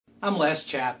I'm Les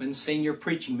Chapman, Senior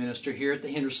Preaching Minister here at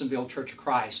the Hendersonville Church of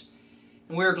Christ,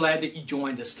 and we're glad that you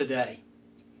joined us today.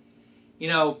 You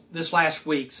know, this last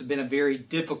week's been a very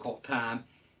difficult time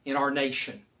in our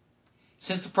nation.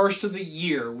 Since the first of the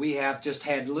year, we have just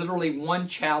had literally one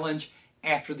challenge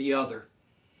after the other.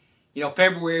 You know,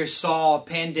 February saw a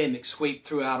pandemic sweep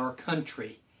throughout our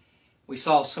country. We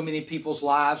saw so many people's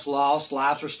lives lost,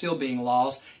 lives are still being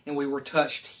lost, and we were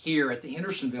touched here at the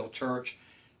Hendersonville Church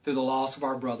through the loss of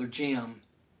our brother Jim.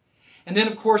 And then,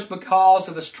 of course, because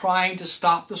of us trying to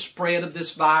stop the spread of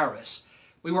this virus,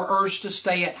 we were urged to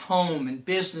stay at home and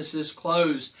businesses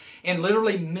closed, and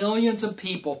literally millions of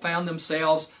people found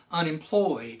themselves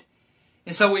unemployed.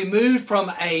 And so we moved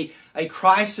from a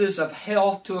crisis of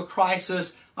health to a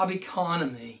crisis of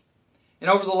economy. And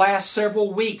over the last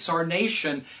several weeks, our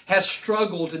nation has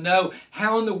struggled to know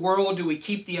how in the world do we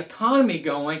keep the economy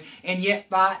going and yet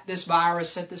fight this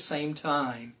virus at the same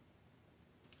time.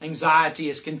 Anxiety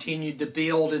has continued to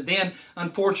build, and then,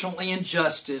 unfortunately,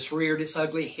 injustice reared its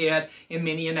ugly head in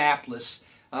Minneapolis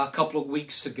a couple of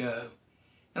weeks ago.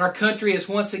 And our country has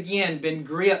once again been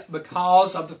gripped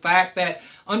because of the fact that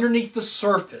underneath the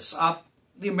surface of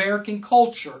the American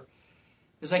culture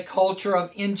is a culture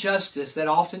of injustice that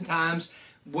oftentimes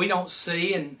we don't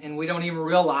see and we don't even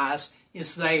realize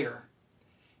is there.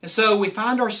 And so we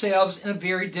find ourselves in a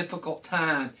very difficult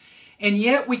time. And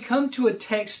yet we come to a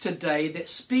text today that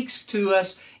speaks to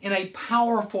us in a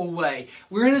powerful way.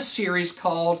 We're in a series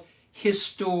called His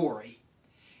Story.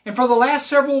 And for the last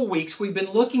several weeks we've been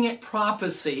looking at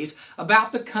prophecies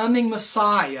about the coming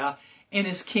Messiah and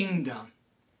His kingdom.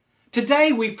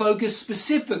 Today we focus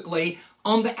specifically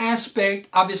on the aspect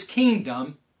of His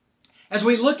kingdom as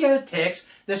we look at a text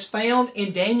that's found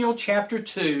in Daniel chapter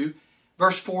 2,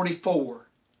 verse 44.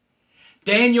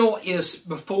 Daniel is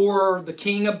before the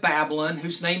king of Babylon,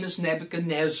 whose name is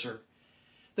Nebuchadnezzar.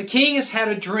 The king has had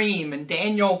a dream, and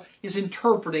Daniel is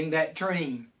interpreting that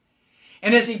dream.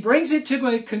 And as he brings it to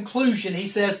a conclusion, he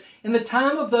says, in the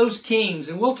time of those kings,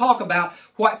 and we'll talk about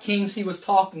what kings he was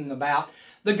talking about,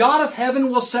 the God of heaven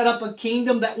will set up a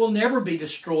kingdom that will never be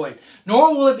destroyed,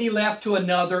 nor will it be left to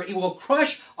another. It will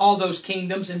crush all those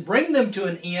kingdoms and bring them to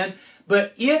an end,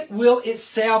 but it will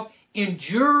itself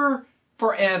endure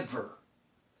forever.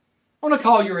 I want to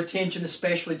call your attention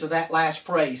especially to that last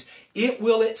phrase. It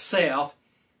will itself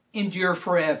endure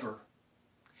forever.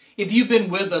 If you've been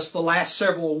with us the last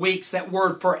several weeks, that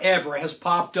word forever has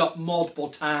popped up multiple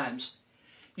times.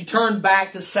 You turn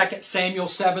back to 2 Samuel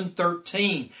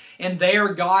 7:13, and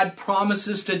there God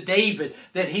promises to David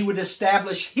that he would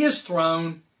establish his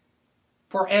throne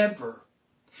forever.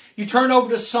 You turn over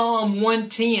to Psalm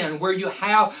 110, where you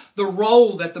have the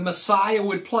role that the Messiah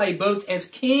would play both as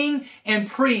king and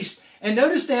priest. And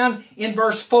notice down in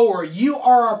verse 4, you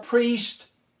are a priest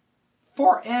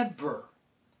forever.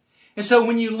 And so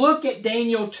when you look at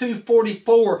Daniel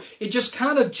 2:44, it just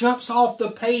kind of jumps off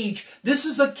the page. This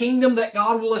is a kingdom that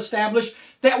God will establish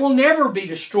that will never be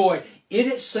destroyed. It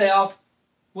itself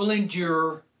will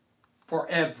endure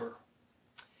forever.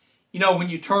 You know, when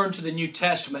you turn to the New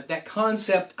Testament, that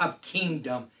concept of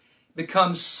kingdom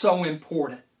becomes so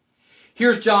important.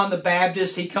 Here's John the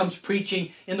Baptist. He comes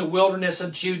preaching in the wilderness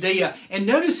of Judea. And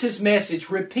notice his message,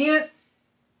 repent,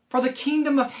 for the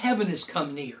kingdom of heaven has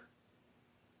come near.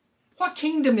 What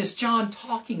kingdom is John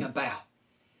talking about?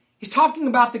 He's talking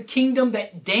about the kingdom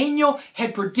that Daniel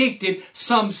had predicted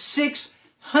some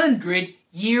 600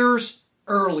 years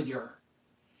earlier.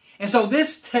 And so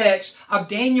this text of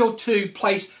Daniel 2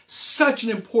 plays such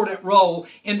an important role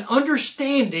in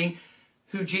understanding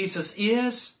who Jesus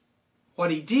is, what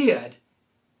He did,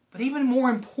 but even more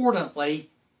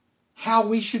importantly, how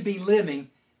we should be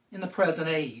living in the present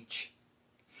age.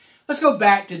 Let's go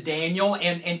back to Daniel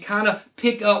and kind of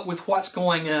pick up with what's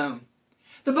going on.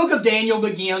 The book of Daniel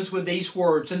begins with these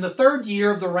words. In the 3rd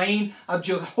year of the reign of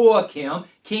Jehoiakim,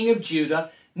 king of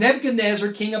Judah,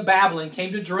 Nebuchadnezzar, king of Babylon,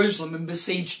 came to Jerusalem and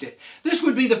besieged it. This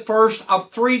would be the first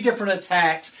of 3 different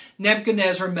attacks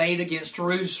Nebuchadnezzar made against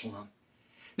Jerusalem.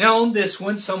 Now on this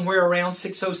one, somewhere around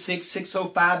 606,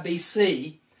 605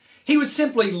 BC, he would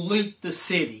simply loot the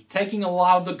city, taking a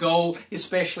lot of the gold,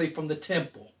 especially from the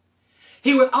temple.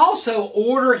 He would also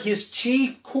order his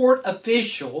chief court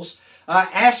officials,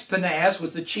 Ashpenaz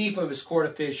was the chief of his court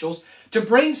officials, to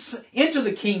bring into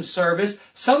the king's service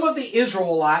some of the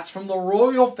Israelites from the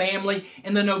royal family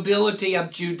and the nobility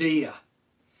of Judea.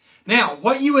 Now,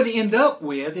 what you would end up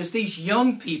with is these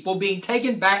young people being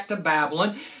taken back to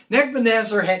Babylon.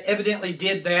 Nebuchadnezzar had evidently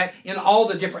did that in all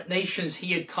the different nations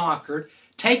he had conquered,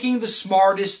 taking the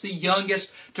smartest, the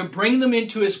youngest, to bring them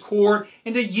into his court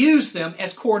and to use them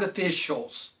as court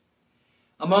officials.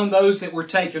 Among those that were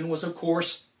taken was, of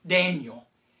course, Daniel.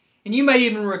 And you may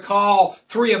even recall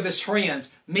three of his friends,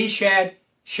 Meshach,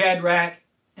 Shadrach,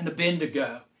 and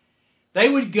Abednego. They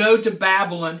would go to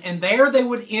Babylon, and there they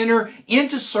would enter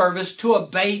into service to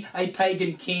obey a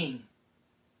pagan king.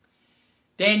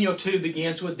 Daniel 2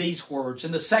 begins with these words.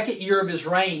 In the 2nd year of his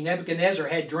reign, Nebuchadnezzar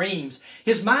had dreams.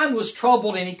 His mind was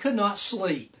troubled, and he could not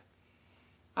sleep.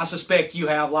 I suspect you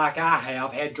have, like I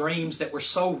have, had dreams that were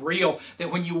so real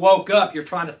that when you woke up, you're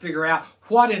trying to figure out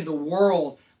what in the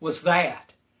world was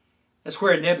that. That's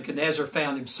where Nebuchadnezzar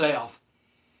found himself.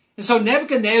 And so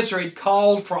Nebuchadnezzar had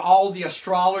called for all the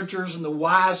astrologers and the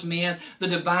wise men, the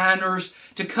diviners,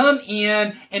 to come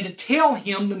in and to tell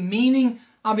him the meaning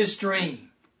of his dream.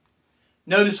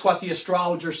 Notice what the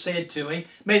astrologer said to him.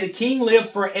 May the king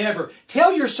live forever.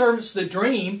 Tell your servants the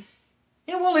dream,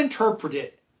 and we'll interpret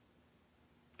it.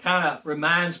 Kind of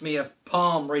reminds me of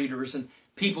palm readers and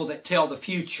people that tell the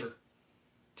future.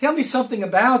 Tell me something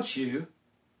about you,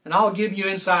 and I'll give you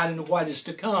insight into what is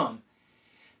to come.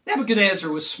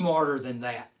 Nebuchadnezzar was smarter than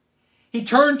that. He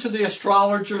turned to the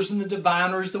astrologers and the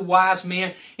diviners, the wise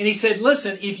men, and he said,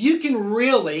 listen, if you can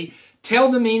really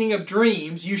tell the meaning of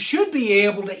dreams, you should be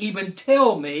able to even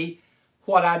tell me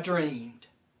what I dreamed.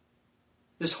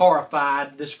 This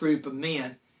horrified this group of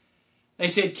men. They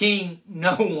said, King,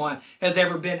 no one has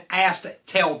ever been asked to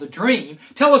tell the dream.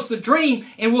 Tell us the dream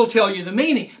and we'll tell you the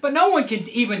meaning. But no one can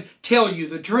even tell you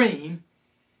the dream.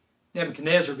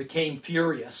 Nebuchadnezzar became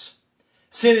furious.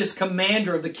 Sent his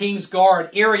commander of the king's guard,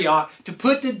 Arioch, to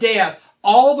put to death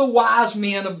all the wise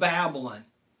men of Babylon.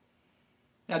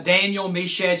 Now Daniel,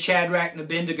 Meshach, Shadrach, and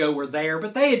Abednego were there,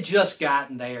 but they had just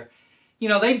gotten there. You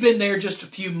know, they'd been there just a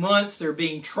few months. They're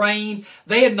being trained.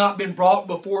 They had not been brought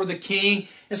before the king.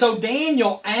 And so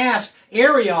Daniel asked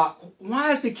Arioch,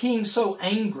 why is the king so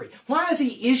angry? Why has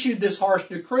he issued this harsh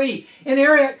decree? And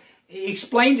Arioch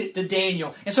explained it to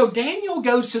Daniel. And so Daniel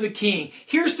goes to the king.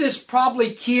 Here's this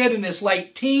probably kid in his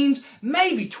late teens,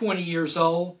 maybe 20 years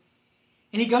old.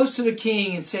 And he goes to the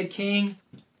king and said, King,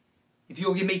 if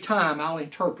you'll give me time, I'll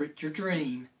interpret your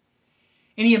dream.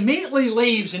 And he immediately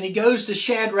leaves and he goes to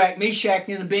Shadrach, Meshach,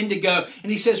 and Abednego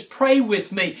and he says, pray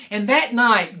with me. And that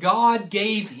night, God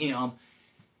gave him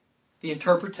the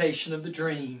interpretation of the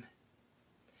dream.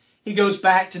 He goes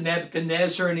back to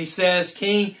Nebuchadnezzar and he says,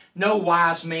 King, no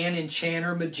wise man,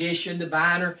 enchanter, magician,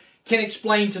 diviner can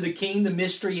explain to the king the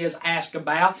mystery he has asked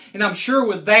about. And I'm sure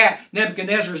with that,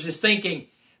 Nebuchadnezzar is thinking,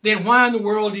 then why in the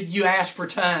world did you ask for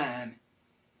time?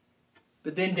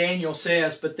 But then Daniel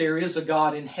says, but there is a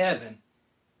God in heaven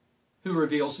who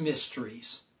reveals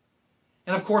mysteries.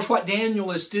 And of course what Daniel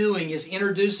is doing is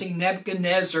introducing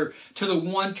Nebuchadnezzar to the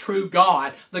one true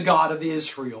God, the God of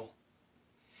Israel.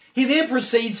 He then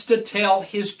proceeds to tell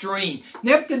his dream.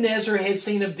 Nebuchadnezzar had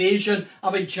seen a vision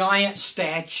of a giant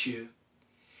statue.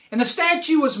 And the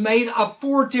statue was made of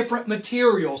 4 different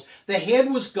materials. The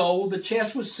head was gold, the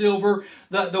chest was silver,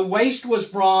 the waist was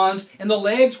bronze, and the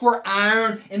legs were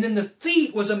iron, and then the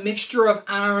feet was a mixture of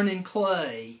iron and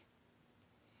clay.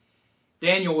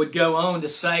 Daniel would go on to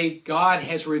say, God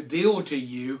has revealed to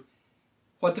you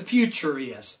what the future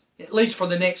is, at least for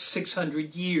the next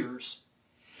 600 years.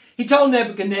 He told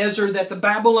Nebuchadnezzar that the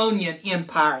Babylonian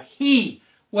Empire, he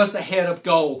was the head of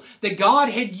gold, that God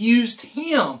had used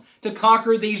him to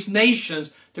conquer these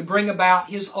nations to bring about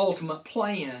his ultimate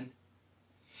plan.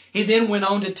 He then went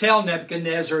on to tell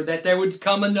Nebuchadnezzar that there would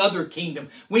come another kingdom.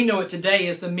 We know it today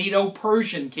as the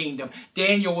Medo-Persian kingdom.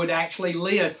 Daniel would actually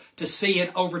live to see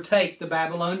it overtake the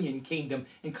Babylonian kingdom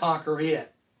and conquer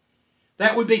it.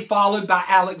 That would be followed by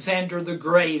Alexander the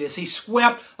Great as he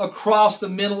swept across the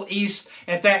Middle East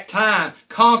at that time,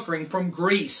 conquering from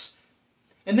Greece.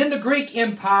 And then the Greek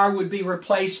Empire would be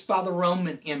replaced by the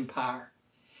Roman Empire.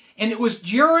 And it was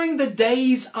during the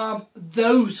days of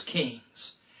those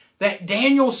kings that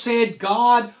Daniel said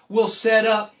God will set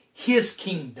up his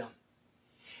kingdom.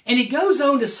 And he goes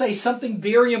on to say something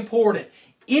very important.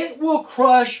 It will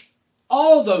crush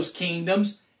all those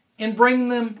kingdoms and bring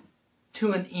them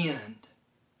to an end.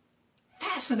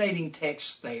 Fascinating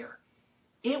text there.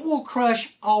 It will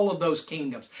crush all of those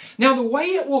kingdoms. Now the way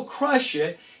it will crush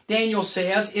it, Daniel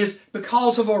says, is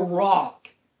because of a rock.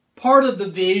 Part of the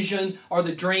vision or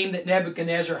the dream that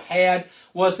Nebuchadnezzar had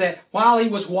was that while he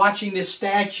was watching this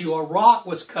statue, a rock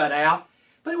was cut out,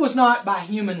 but it was not by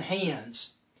human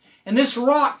hands. And this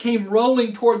rock came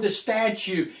rolling toward the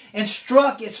statue and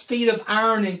struck its feet of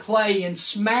iron and clay and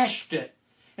smashed it.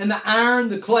 And the iron,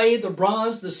 the clay, the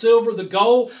bronze, the silver, the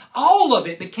gold, all of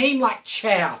it became like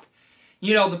chaff.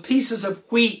 You know, the pieces of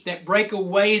wheat that break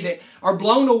away, that are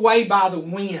blown away by the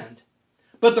wind.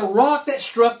 But the rock that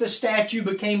struck the statue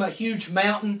became a huge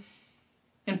mountain,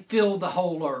 and fill the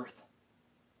whole earth.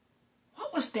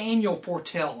 What was Daniel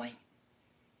foretelling?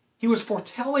 He was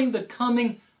foretelling the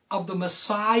coming of the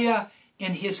Messiah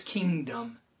and his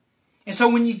kingdom. And so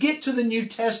when you get to the New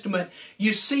Testament,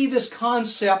 you see this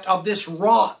concept of this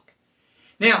rock.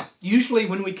 Now, usually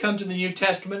when we come to the New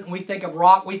Testament and we think of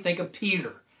rock, we think of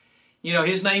Peter. You know,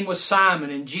 his name was Simon,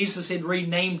 and Jesus had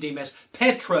renamed him as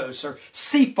Petros or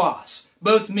Cephas,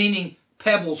 both meaning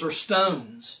pebbles or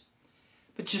stones.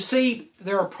 But you see,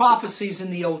 there are prophecies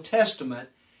in the Old Testament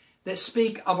that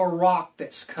speak of a rock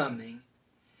that's coming.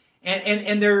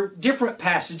 And there are different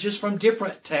passages from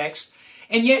different texts,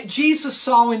 and yet Jesus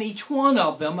saw in each one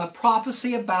of them a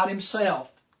prophecy about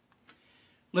himself.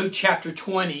 Luke chapter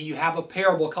 20, you have a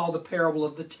parable called the parable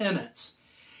of the tenants.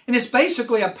 And it's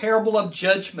basically a parable of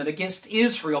judgment against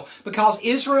Israel because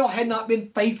Israel had not been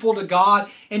faithful to God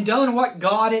and done what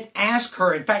God had asked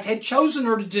her, in fact, had chosen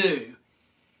her to do.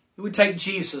 It would take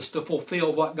Jesus to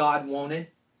fulfill what God wanted.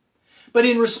 But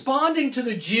in responding to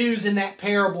the Jews in that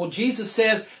parable, Jesus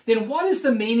says, then what is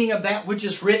the meaning of that which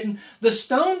is written? The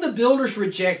stone the builders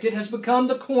rejected has become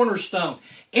the cornerstone.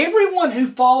 Everyone who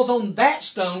falls on that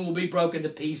stone will be broken to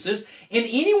pieces, and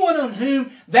anyone on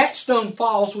whom that stone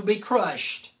falls will be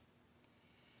crushed.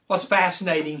 What's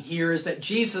fascinating here is that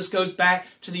Jesus goes back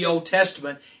to the Old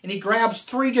Testament and he grabs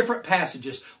three different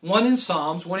passages. One in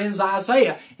Psalms, one in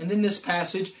Isaiah, and then this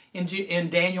passage in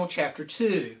Daniel chapter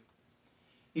 2.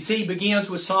 You see, he begins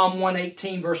with Psalm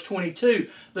 118, verse 22.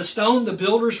 The stone the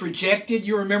builders rejected.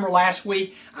 You remember last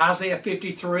week, Isaiah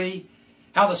 53,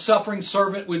 how the suffering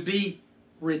servant would be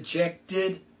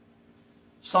rejected.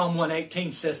 Psalm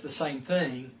 118 says the same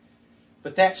thing.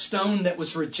 But that stone that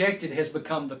was rejected has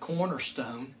become the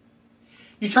cornerstone.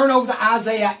 You turn over to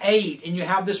Isaiah 8 and you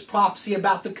have this prophecy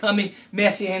about the coming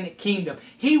Messianic kingdom.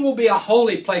 He will be a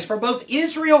holy place for both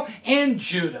Israel and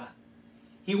Judah.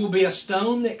 He will be a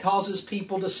stone that causes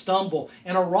people to stumble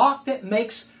and a rock that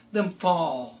makes them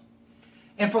fall.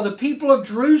 And for the people of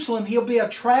Jerusalem, he'll be a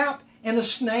trap and a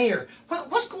snare.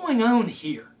 What's going on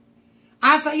here?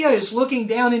 Isaiah is looking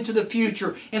down into the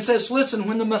future and says, listen,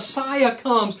 when the Messiah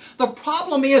comes, the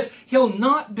problem is he'll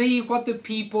not be what the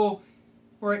people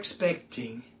were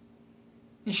expecting.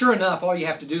 And sure enough, all you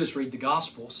have to do is read the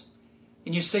Gospels.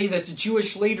 And you see that the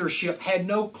Jewish leadership had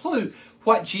no clue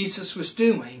what Jesus was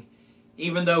doing,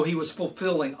 even though he was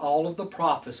fulfilling all of the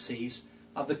prophecies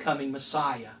of the coming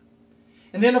Messiah.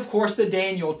 And then, of course, the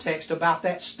Daniel text about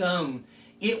that stone.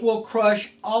 It will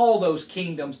crush all those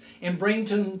kingdoms and bring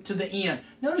them to the end.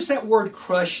 Notice that word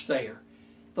crush there,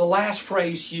 the last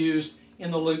phrase used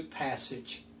in the Luke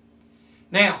passage.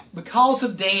 Now, because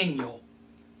of Daniel,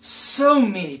 so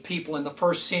many people in the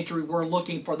first century were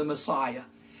looking for the Messiah.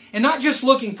 And not just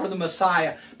looking for the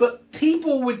Messiah, but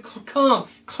people would come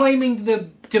claiming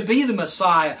to be the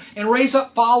Messiah and raise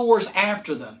up followers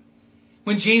after them.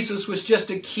 When Jesus was just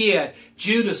a kid,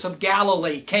 Judas of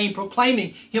Galilee came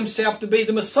proclaiming himself to be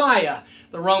the Messiah.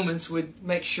 The Romans would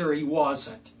make sure he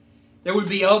wasn't. There would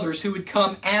be others who would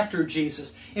come after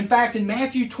Jesus. In fact, in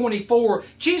Matthew 24,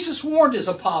 Jesus warned his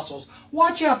apostles,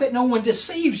 watch out that no one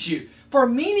deceives you, for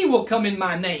many will come in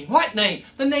my name. What name?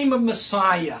 The name of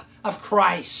Messiah, of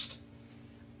Christ.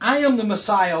 I am the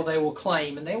Messiah, they will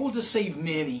claim, and they will deceive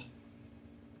many.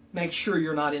 Make sure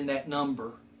you're not in that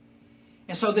number.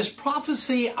 And so this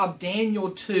prophecy of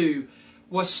Daniel 2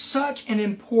 was such an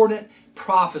important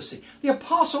prophecy. The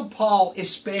Apostle Paul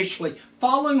especially,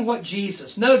 following what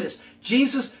Jesus, notice,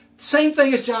 Jesus, same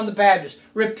thing as John the Baptist,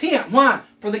 repent. Why?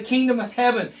 For the kingdom of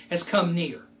heaven has come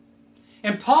near.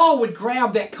 And Paul would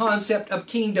grab that concept of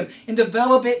kingdom and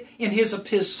develop it in his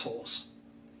epistles.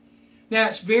 Now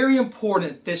it's very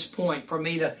important at this point for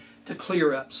me to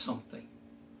clear up something.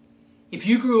 If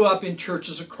you grew up in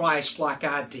churches of Christ like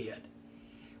I did,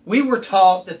 we were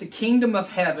taught that the kingdom of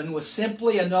heaven was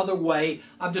simply another way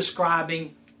of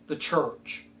describing the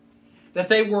church. That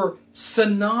they were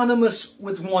synonymous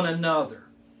with one another.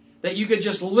 That you could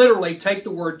just literally take the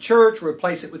word church,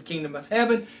 replace it with kingdom of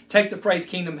heaven, take the phrase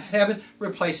kingdom of heaven,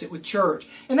 replace it with church.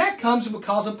 And that comes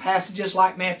because of passages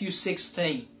like Matthew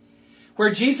 16,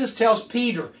 where Jesus tells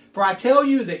Peter, for I tell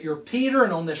you that you're Peter,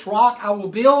 and on this rock I will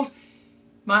build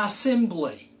my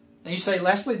assembly. And you say,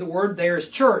 Leslie, the word there is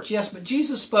church. Yes, but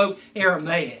Jesus spoke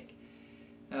Aramaic.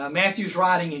 Matthew's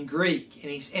writing in Greek.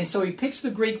 And so he picks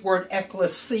the Greek word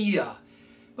ekklesia.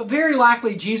 But very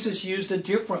likely Jesus used a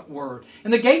different word.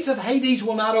 And the gates of Hades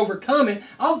will not overcome it.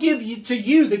 I'll give to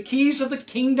you the keys of the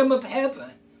kingdom of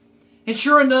heaven. And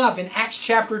sure enough, in Acts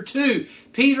chapter 2,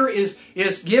 Peter is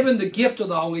given the gift of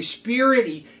the Holy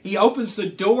Spirit. He opens the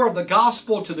door of the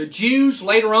gospel to the Jews,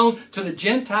 later on to the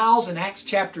Gentiles in Acts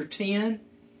chapter 10.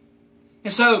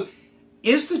 And so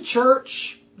Is the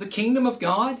church the kingdom of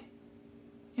God?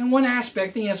 In one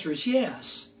aspect, the answer is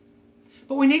yes.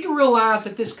 But we need to realize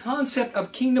that this concept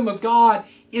of kingdom of God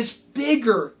is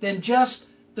bigger than just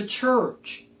the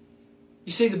church.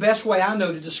 You see, the best way I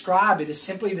know to describe it is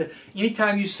simply to,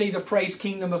 anytime you see the phrase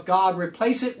kingdom of God,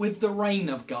 replace it with the reign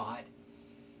of God.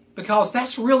 Because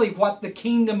that's really what the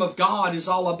kingdom of God is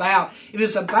all about. It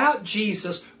is about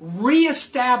Jesus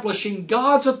reestablishing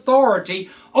God's authority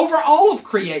over all of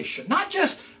creation. Not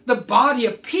just the body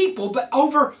of people, but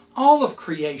over all of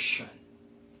creation.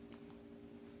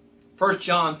 1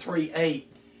 John 3:8.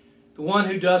 The one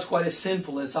who does what is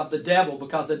sinful is of the devil,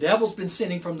 because the devil's been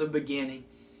sinning from the beginning.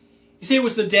 You see, it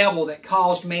was the devil that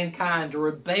caused mankind to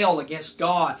rebel against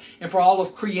God, and for all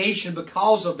of creation,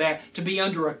 because of that, to be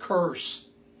under a curse.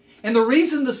 And the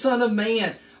reason the Son of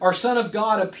Man, or Son of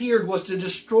God, appeared was to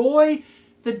destroy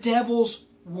the devil's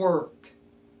work.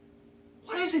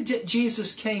 What is it that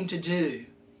Jesus came to do?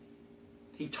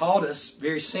 He taught us,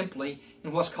 very simply,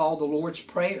 in what's called the Lord's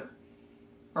Prayer.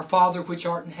 Our Father which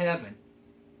art in heaven,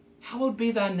 hallowed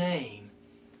be thy name.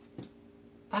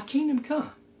 Thy kingdom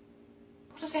come.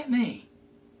 What does that mean?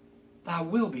 Thy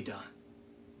will be done,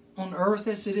 on earth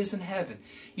as it is in heaven.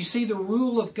 You see, the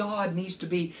rule of God needs to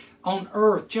be on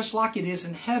earth just like it is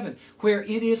in heaven, where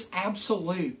it is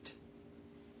absolute.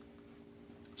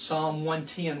 Psalm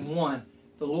 110:1.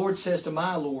 The Lord says to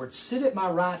my Lord, sit at my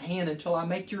right hand until I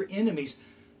make your enemies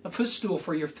a footstool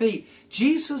for your feet.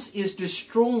 Jesus is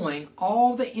destroying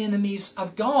all the enemies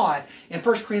of God. And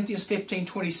 1 Corinthians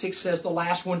 15:26 says the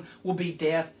last one will be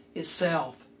death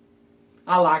itself.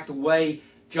 I like the way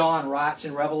John writes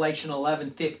in Revelation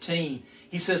 11:15.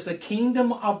 He says, the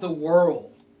kingdom of the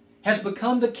world has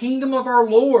become the kingdom of our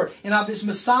Lord and of His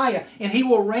Messiah, and He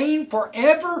will reign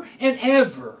forever and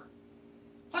ever.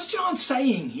 What's John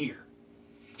saying here?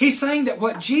 He's saying that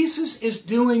what Jesus is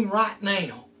doing right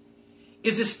now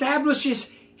is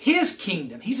establishes His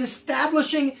kingdom. He's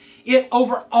establishing it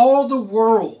over all the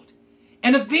world.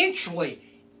 And eventually,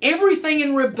 everything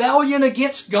in rebellion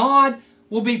against God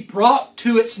will be brought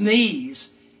to its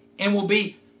knees and will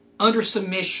be under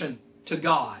submission to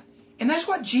God. And that's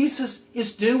what Jesus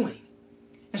is doing.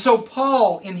 And so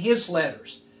Paul, in his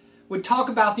letters, would talk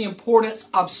about the importance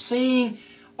of seeing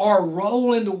our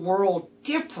role in the world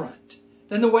different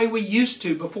than the way we used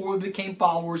to before we became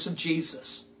followers of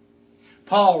Jesus.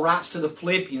 Paul writes to the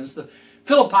Philippians, the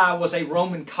Philippi was a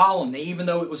Roman colony, even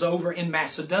though it was over in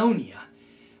Macedonia.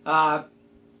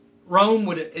 Rome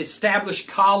would establish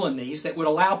colonies that would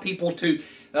allow people to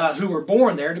who were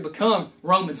born there to become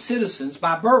Roman citizens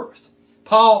by birth.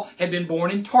 Paul had been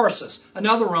born in Tarsus,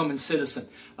 another Roman citizen,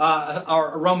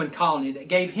 or a Roman colony that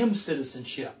gave him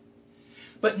citizenship.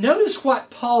 But notice what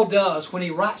Paul does when he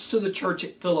writes to the church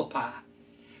at Philippi,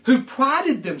 who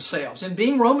prided themselves in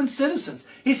being Roman citizens.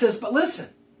 He says, but listen,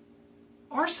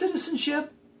 our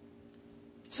citizenship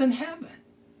is in heaven.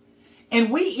 And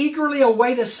we eagerly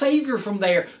await a Savior from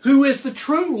there, who is the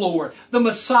true Lord, the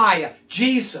Messiah,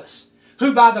 Jesus,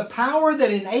 who by the power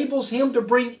that enables Him to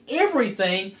bring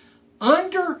everything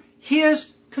under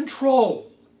His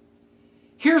control.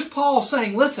 Here's Paul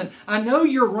saying, listen, I know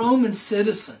you're Roman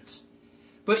citizens,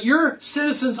 but you're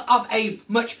citizens of a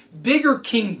much bigger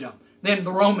kingdom than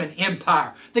the Roman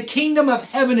Empire, the kingdom of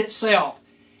heaven itself.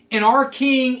 And our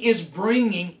King is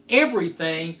bringing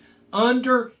everything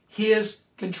under His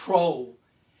control.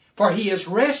 For He has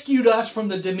rescued us from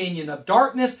the dominion of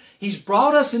darkness. He's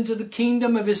brought us into the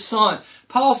kingdom of His Son.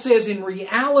 Paul says in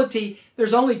reality,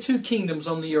 there's only two kingdoms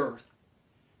on the earth.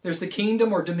 There's the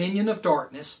kingdom or dominion of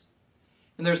darkness,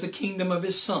 and there's the kingdom of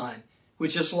His Son,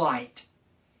 which is light.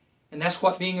 And that's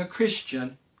what being a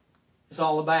Christian is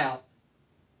all about.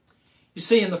 You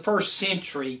see, in the first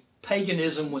century,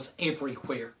 paganism was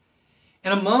everywhere.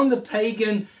 And among the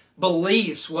pagan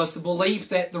beliefs was the belief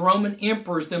that the Roman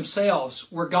emperors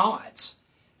themselves were gods.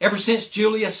 Ever since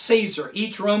Julius Caesar,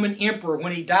 each Roman emperor,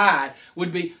 when he died,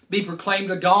 would be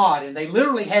proclaimed a god. And they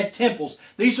literally had temples.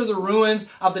 These are the ruins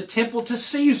of the temple to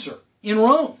Caesar in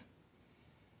Rome.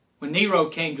 When Nero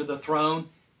came to the throne,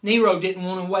 Nero didn't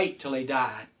want to wait till he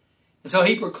died. And so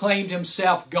he proclaimed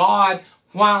himself God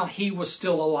while he was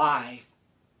still alive.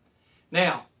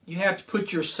 Now, you have to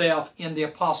put yourself in the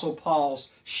Apostle Paul's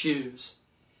shoes.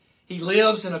 He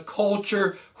lives in a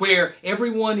culture where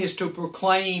everyone is to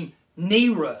proclaim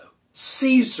Nero,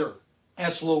 Caesar,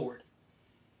 as Lord.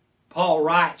 Paul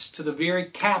writes to the very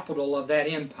capital of that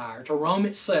empire, to Rome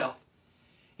itself.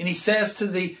 And he says to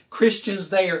the Christians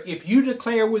there, if you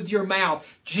declare with your mouth,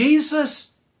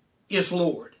 Jesus is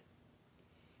Lord.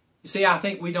 You see, I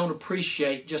think we don't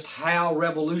appreciate just how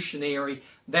revolutionary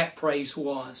that phrase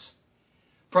was.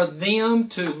 for them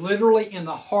to literally in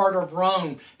the heart of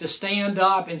Rome to stand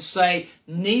up and say,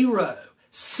 Nero,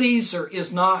 Caesar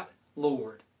is not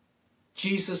Lord.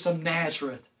 Jesus of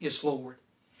Nazareth is Lord.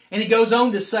 And he goes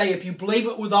on to say, if you believe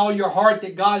it with all your heart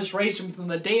that God has raised him from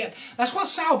the dead, that's what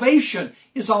salvation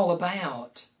is all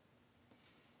about.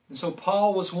 And so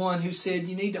Paul was one who said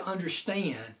you need to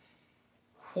understand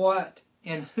what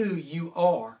and who you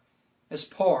are as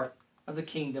part of the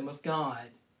kingdom of God.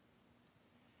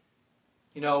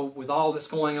 You know, with all that's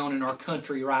going on in our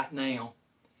country right now,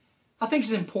 I think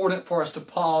it's important for us to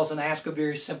pause and ask a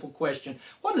very simple question.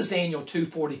 What does Daniel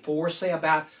 2:44 say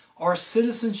about our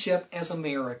citizenship as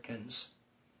Americans?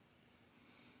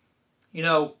 You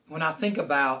know, when I think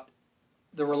about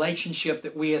the relationship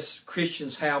that we as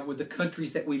Christians have with the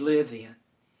countries that we live in,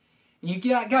 and you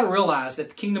got to realize that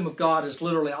the kingdom of God is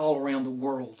literally all around the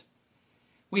world.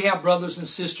 We have brothers and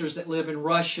sisters that live in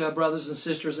Russia, brothers and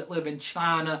sisters that live in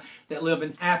China, that live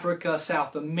in Africa,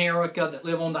 South America, that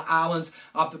live on the islands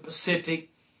of the Pacific.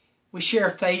 We share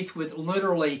faith with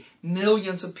literally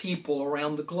millions of people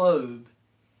around the globe.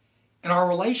 And our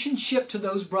relationship to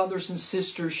those brothers and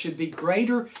sisters should be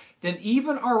greater than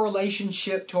even our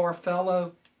relationship to our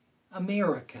fellow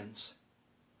Americans,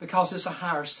 because it's a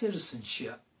higher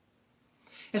citizenship.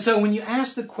 And so when you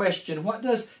ask the question, what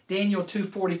does Daniel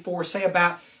 2:44 say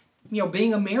about,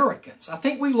 being Americans? I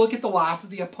think we look at the life of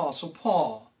the Apostle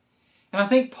Paul. And I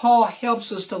think Paul helps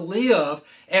us to live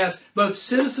as both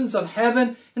citizens of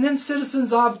heaven and then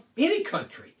citizens of any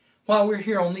country while we're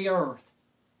here on the earth.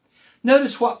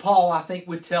 Notice what Paul, I think,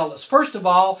 would tell us. First of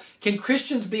all, can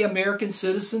Christians be American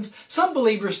citizens? Some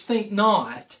believers think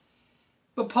not.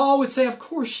 But Paul would say, of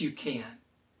course you can.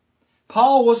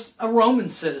 Paul was a Roman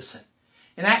citizen.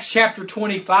 In Acts chapter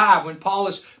 25, when Paul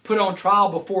is put on trial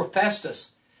before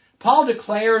Festus, Paul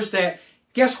declares that,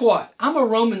 guess what? I'm a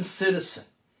Roman citizen.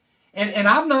 And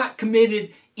I've not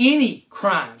committed any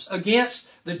crimes against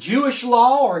the Jewish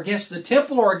law or against the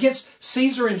temple or against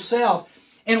Caesar himself.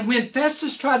 And when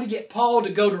Festus tried to get Paul to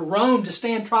go to Rome to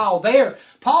stand trial there,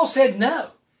 Paul said,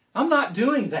 no, I'm not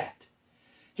doing that.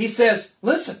 He says,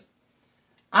 listen,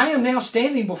 I am now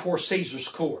standing before Caesar's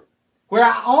court, where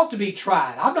I ought to be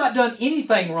tried. I've not done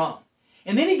anything wrong.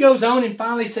 And then he goes on and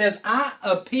finally says, I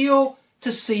appeal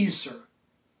to Caesar.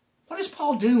 What is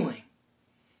Paul doing?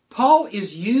 Paul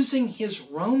is using his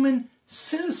Roman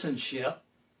citizenship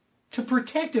to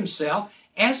protect himself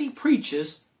as he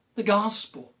preaches the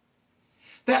gospel.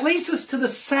 That leads us to the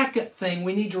second thing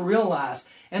we need to realize,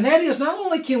 and that is not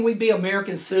only can we be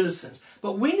American citizens,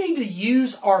 but we need to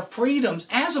use our freedoms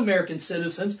as American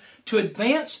citizens to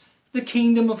advance the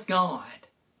kingdom of God.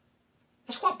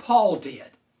 That's what Paul did.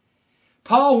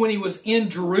 Paul, when he was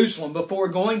in Jerusalem before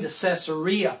going to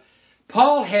Caesarea,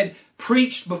 Paul had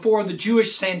preached before the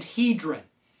Jewish Sanhedrin.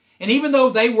 And even though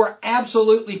they were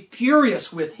absolutely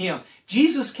furious with him,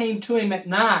 Jesus came to him at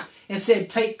night and said,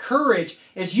 take courage,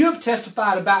 as you have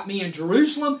testified about me in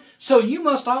Jerusalem, so you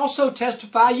must also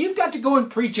testify. You've got to go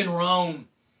and preach in Rome.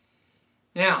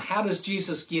 Now, how does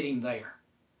Jesus get him there?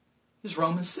 His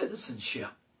Roman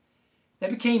citizenship. That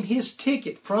became his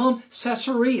ticket from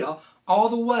Caesarea all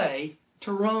the way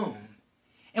to Rome.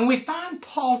 And we find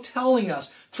Paul telling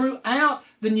us throughout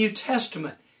the New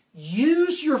Testament,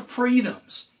 use your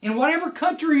freedoms in whatever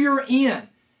country you're in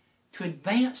to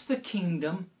advance the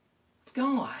kingdom of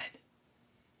God.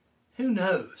 Who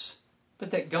knows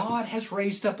but that God has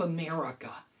raised up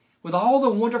America with all the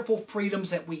wonderful freedoms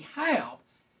that we have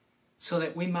so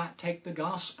that we might take the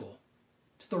gospel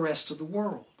to the rest of the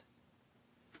world.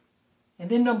 And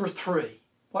then number 3,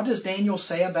 what does Daniel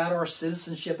say about our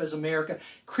citizenship as America?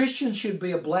 Christians should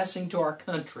be a blessing to our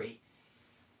country,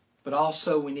 but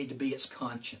also we need to be its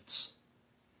conscience.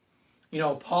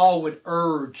 Paul would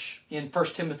urge in 1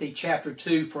 Timothy chapter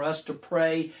 2 for us to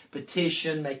pray,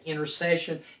 petition, make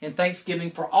intercession, and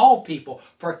thanksgiving for all people,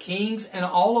 for kings and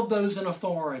all of those in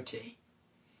authority.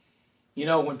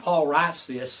 When Paul writes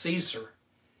this,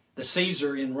 the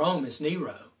Caesar in Rome is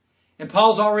Nero. And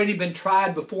Paul's already been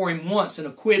tried before him once and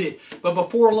acquitted. But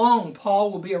before long,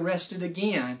 Paul will be arrested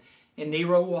again, and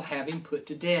Nero will have him put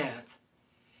to death.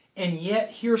 And yet,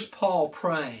 here's Paul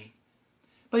praying.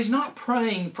 But he's not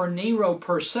praying for Nero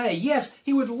per se. Yes,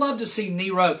 he would love to see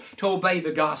Nero to obey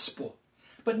the gospel.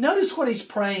 But notice what he's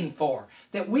praying for,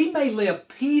 that we may live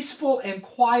peaceful and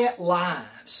quiet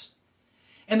lives.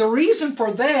 And the reason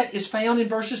for that is found in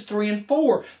verses 3 and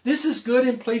 4. This is good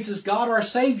and pleases God our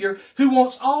Savior, who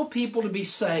wants all people to be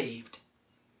saved.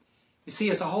 You see,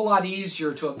 it's a whole lot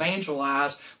easier to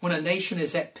evangelize when a nation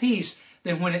is at peace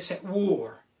than when it's at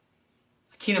war.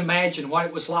 I can't imagine what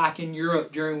it was like in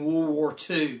Europe during World War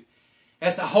II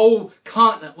as the whole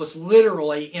continent was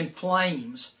literally in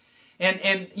flames.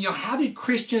 And how did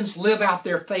Christians live out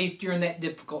their faith during that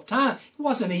difficult time? It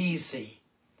wasn't easy.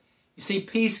 You see,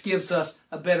 peace gives us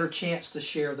a better chance to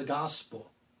share the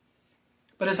gospel.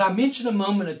 But as I mentioned a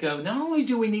moment ago, not only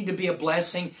do we need to be a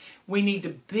blessing, we need to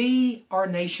be our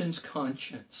nation's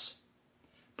conscience.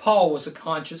 Paul was a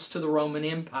conscience to the Roman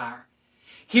Empire.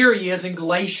 Here he is in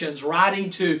Galatians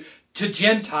writing to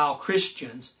Gentile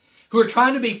Christians who are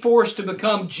trying to be forced to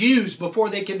become Jews before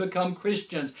they can become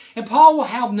Christians. And Paul will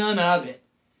have none of it.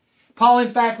 Paul,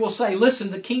 in fact, will say,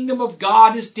 listen, the kingdom of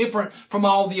God is different from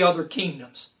all the other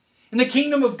kingdoms. In the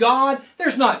kingdom of God,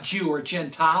 there's not Jew or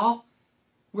Gentile.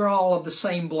 We're all of the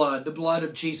same blood, the blood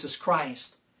of Jesus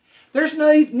Christ. There's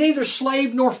neither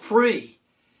slave nor free.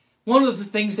 One of the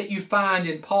things that you find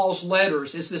in Paul's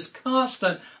letters is this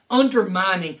constant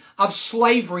undermining of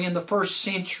slavery in the first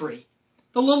century.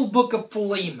 The little book of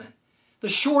Philemon, the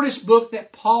shortest book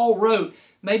that Paul wrote,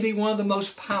 may be one of the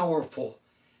most powerful,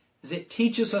 as it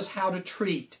teaches us how to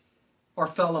treat our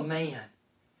fellow man.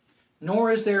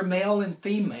 Nor is there male and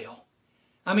female.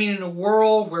 I mean, in a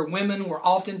world where women were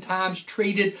oftentimes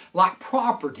treated like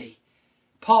property,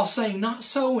 Paul's saying, not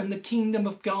so in the kingdom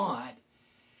of God.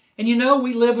 And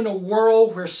we live in a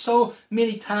world where so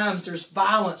many times there's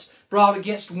violence brought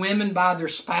against women by their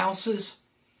spouses.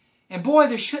 And boy,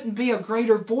 there shouldn't be a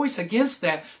greater voice against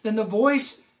that than the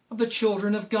voice of the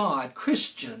children of God,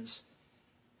 Christians,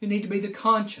 who need to be the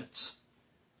conscience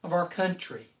of our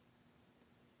country.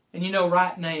 And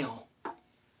right now,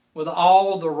 with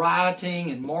all the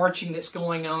rioting and marching that's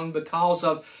going on because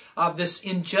of this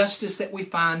injustice that we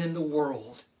find in the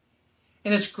world.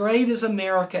 And as great as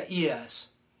America is,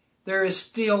 there is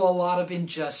still a lot of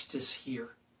injustice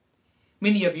here.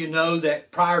 Many of you know that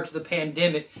prior to the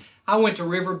pandemic, I went to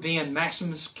River Bend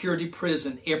Maximum Security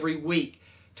Prison every week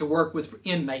to work with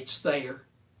inmates there.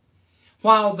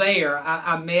 While there,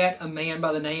 I met a man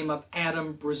by the name of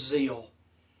Adam Brazil.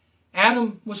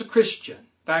 Adam was a Christian.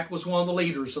 In fact, was one of the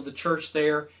leaders of the church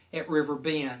there at River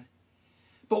Bend.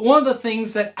 But one of the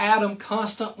things that Adam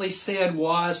constantly said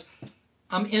was,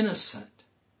 I'm innocent.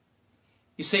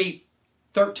 You see,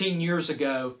 13 years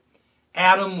ago,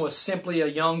 Adam was simply a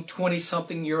young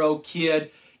 20-something-year-old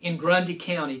kid in Grundy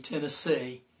County,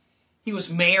 Tennessee. He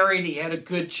was married, he had a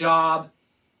good job,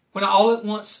 when all at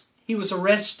once he was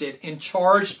arrested and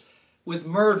charged with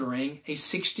murdering a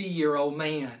 60-year-old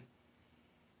man.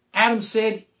 Adam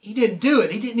said he didn't do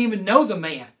it. He didn't even know the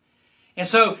man. And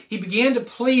so he began to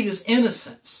plead his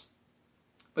innocence.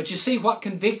 But you see, what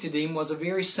convicted him was a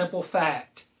very simple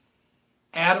fact.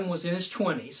 Adam was in his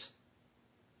 20s,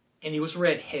 and he was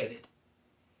red-headed.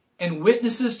 And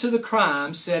witnesses to the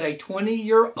crime said a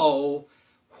 20-year-old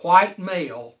white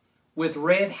male with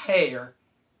red hair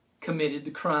committed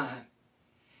the crime.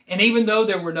 And even though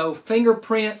there were no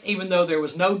fingerprints, even though there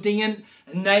was no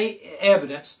DNA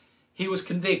evidence, he was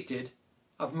convicted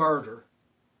of murder.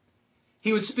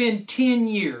 He would spend 10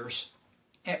 years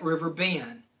at River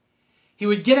Bend. He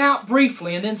would get out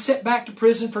briefly and then sit back to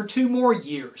prison for 2 more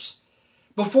years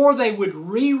before they would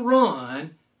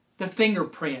rerun the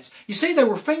fingerprints. You see, there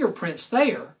were fingerprints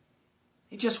there.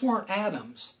 They just weren't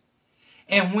Adam's.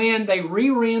 And when they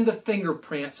reran the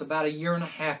fingerprints about 1.5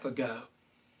 years ago,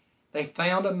 they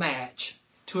found a match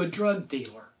to a drug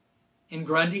dealer in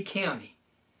Grundy County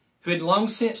who had long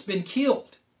since been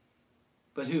killed,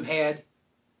 but who had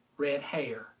red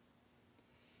hair.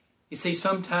 You see,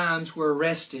 sometimes we're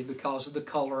arrested because of the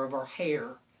color of our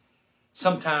hair.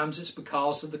 Sometimes it's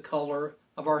because of the color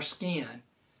of our skin.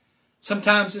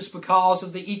 Sometimes it's because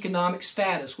of the economic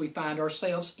status we find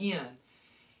ourselves in.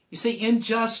 You see,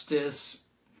 injustice,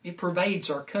 it pervades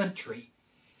our country.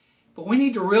 But we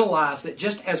need to realize that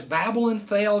just as Babylon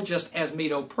fell, just as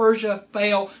Medo-Persia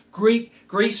fell,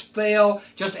 Greece fell,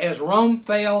 just as Rome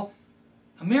fell,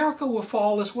 America will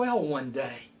fall as well one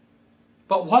day.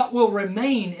 But what will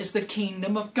remain is the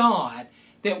kingdom of God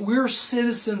that we're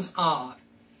citizens of.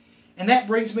 And that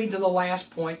brings me to the last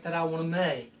point that I want to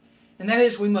make. And that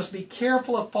is, we must be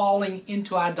careful of falling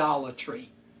into idolatry.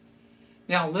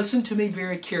 Now listen to me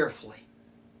very carefully.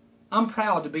 I'm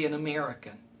proud to be an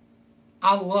American.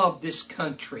 I love this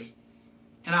country.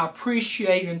 And I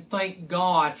appreciate and thank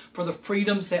God for the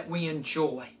freedoms that we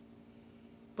enjoy.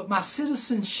 But my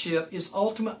citizenship is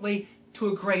ultimately to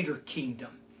a greater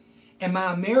kingdom. And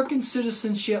my American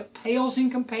citizenship pales in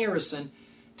comparison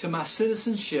to my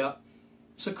citizenship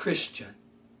as a Christian,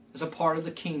 as a part of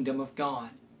the kingdom of God.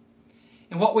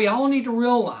 And what we all need to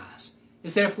realize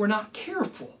is that if we're not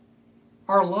careful,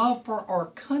 our love for our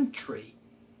country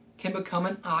can become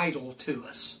an idol to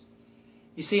us.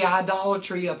 You see,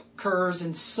 idolatry occurs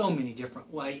in so many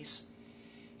different ways.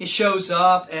 It shows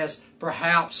up as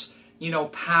perhaps,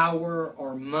 power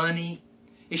or money.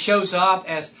 It shows up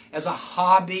as a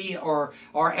hobby or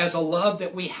as a love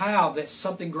that we have that's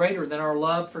something greater than our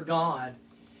love for God.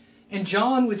 And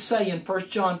John would say in 1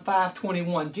 John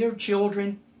 5:21, dear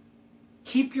children,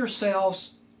 keep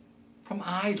yourselves from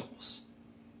idols.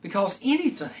 Because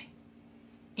anything,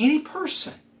 any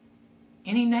person,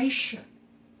 any nation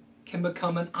can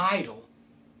become an idol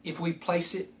if we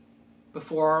place it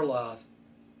before our love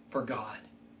for God.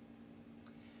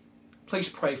 Please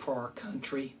pray for our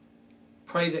country.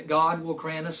 Pray that God will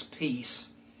grant us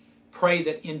peace. Pray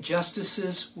that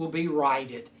injustices will be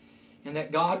righted, and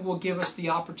that God will give us the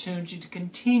opportunity to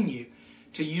continue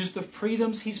to use the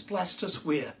freedoms He's blessed us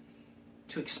with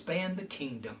to expand the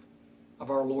kingdom of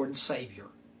our Lord and Savior,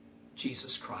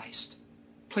 Jesus Christ.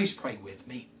 Please pray with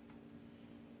me.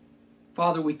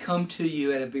 Father, we come to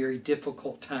you at a very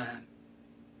difficult time.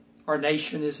 Our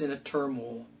nation is in a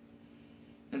turmoil.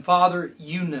 And Father,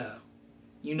 you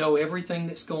know everything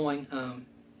that's going on,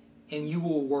 and you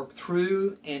will work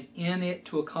through and in it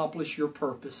to accomplish your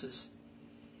purposes.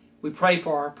 We pray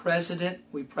for our president.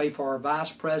 We pray for our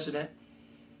vice president,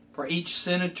 for each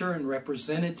senator and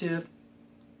representative,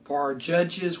 for our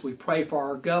judges. We pray for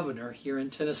our governor here in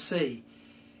Tennessee,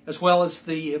 as well as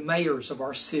the mayors of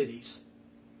our cities.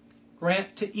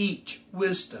 Grant to each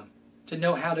wisdom to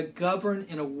know how to govern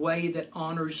in a way that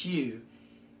honors you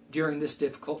during this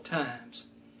difficult times.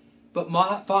 But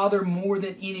Father, more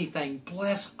than anything,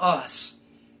 bless us,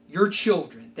 your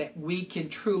children, that we can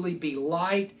truly be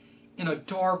light in a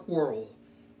dark world,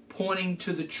 pointing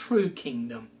to the true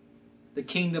kingdom, the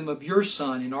kingdom of your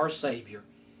Son and our Savior,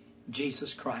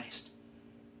 Jesus Christ.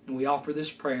 And we offer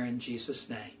this prayer in Jesus'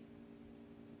 name.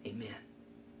 Amen.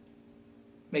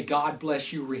 May God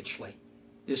bless you richly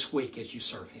this week as you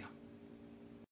serve Him.